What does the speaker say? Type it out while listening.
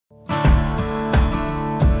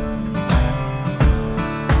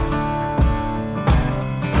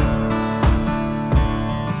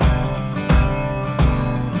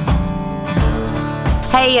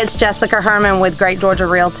Hey, it's Jessica Herman with Great Georgia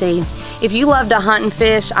Realty. If you love to hunt and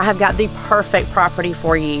fish, I have got the perfect property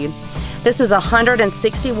for you. This is a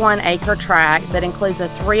 161-acre tract that includes a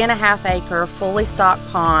 3.5-acre fully stocked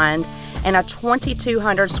pond and a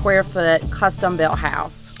 2,200 square foot custom built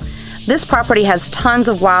house. This property has tons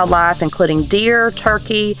of wildlife, including deer,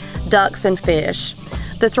 turkey, ducks, and fish.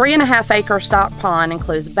 The 3.5-acre stocked pond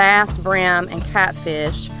includes bass, brim, and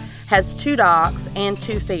catfish, has 2 docks and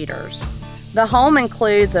 2 feeders. The home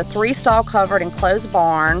includes a 3-stall covered enclosed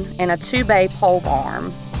barn and a 2-bay pole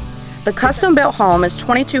barn. The custom-built home is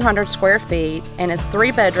 2,200 square feet and is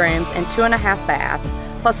 3 bedrooms and 2.5 baths,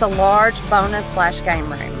 plus a large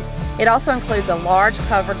bonus/game room. It also includes a large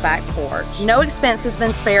covered back porch. No expense has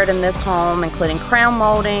been spared in this home, including crown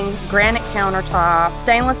molding, granite countertops,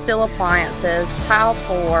 stainless steel appliances, tile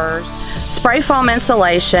floors, spray foam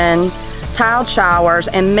insulation, tiled showers,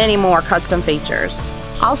 and many more custom features.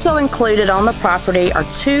 Also included on the property are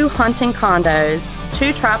 2 hunting condos,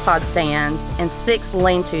 2 tripod stands, and 6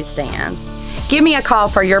 lean-to stands. Give me a call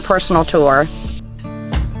for your personal tour.